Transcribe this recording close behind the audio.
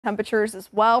temperatures as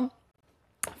well.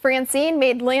 Francine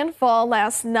made landfall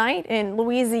last night in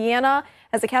Louisiana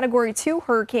as a Category 2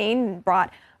 hurricane and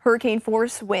brought hurricane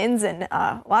force winds and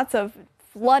lots of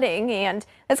flooding, and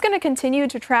it's going to continue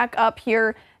to track up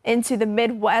here into the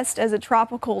Midwest as a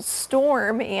tropical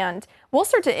storm, and we'll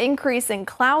start to increase in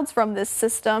clouds from this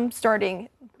system starting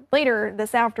later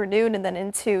this afternoon and then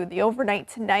into the overnight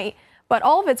tonight. But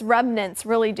all of its remnants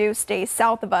really do stay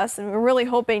south of us, and we're really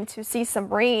hoping to see some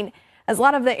rain as a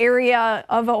lot of the area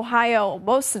of Ohio,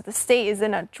 most of the state is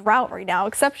in a drought right now.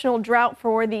 Exceptional drought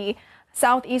for the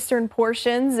southeastern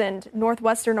portions and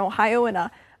northwestern Ohio, and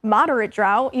a moderate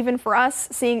drought even for us,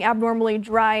 seeing abnormally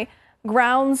dry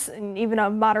grounds and even a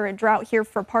moderate drought here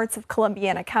for parts of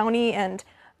Columbiana County. And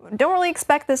don't really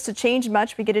expect this to change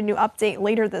much. We get a new update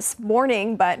later this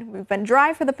morning, but we've been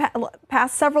dry for the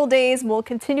past several days. We'll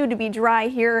continue to be dry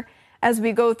here as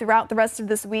we go throughout the rest of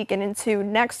this week and into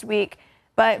next week.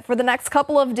 But for the next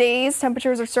couple of days,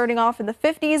 temperatures are starting off in the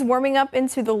 50s, warming up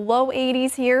into the low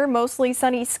 80s here, mostly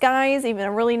sunny skies, even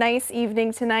a really nice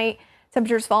evening tonight.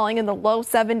 Temperatures falling in the low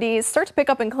 70s. Start to pick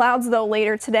up in clouds, though,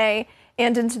 later today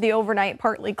and into the overnight,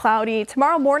 partly cloudy.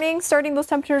 Tomorrow morning, starting those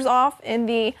temperatures off in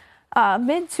the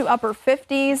mid to upper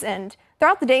 50s, and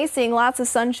throughout the day, seeing lots of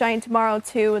sunshine tomorrow,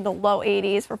 too, in the low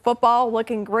 80s. For football,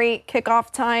 looking great. Kickoff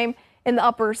time in the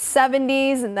upper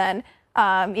 70s, and then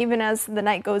even as the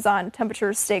night goes on,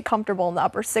 temperatures stay comfortable in the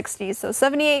upper 60s. So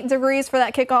 78 degrees for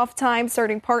that kickoff time,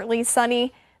 starting partly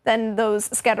sunny, then those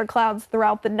scattered clouds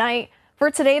throughout the night. For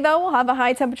today, though, we'll have a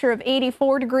high temperature of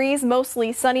 84 degrees,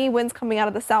 mostly sunny, winds coming out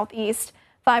of the southeast,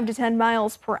 5 to 10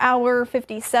 miles per hour,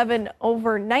 57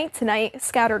 overnight tonight,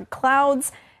 scattered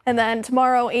clouds. And then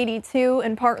tomorrow, 82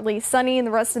 and partly sunny, and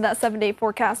the rest of that 7-day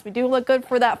forecast. We do look good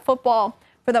for that football.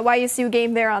 For the YSU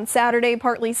game there on Saturday,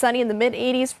 partly sunny in the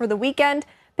mid-80s for the weekend.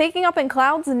 Picking up in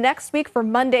clouds next week for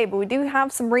Monday, but we do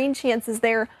have some rain chances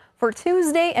there for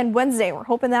Tuesday and Wednesday. We're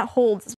hoping that holds.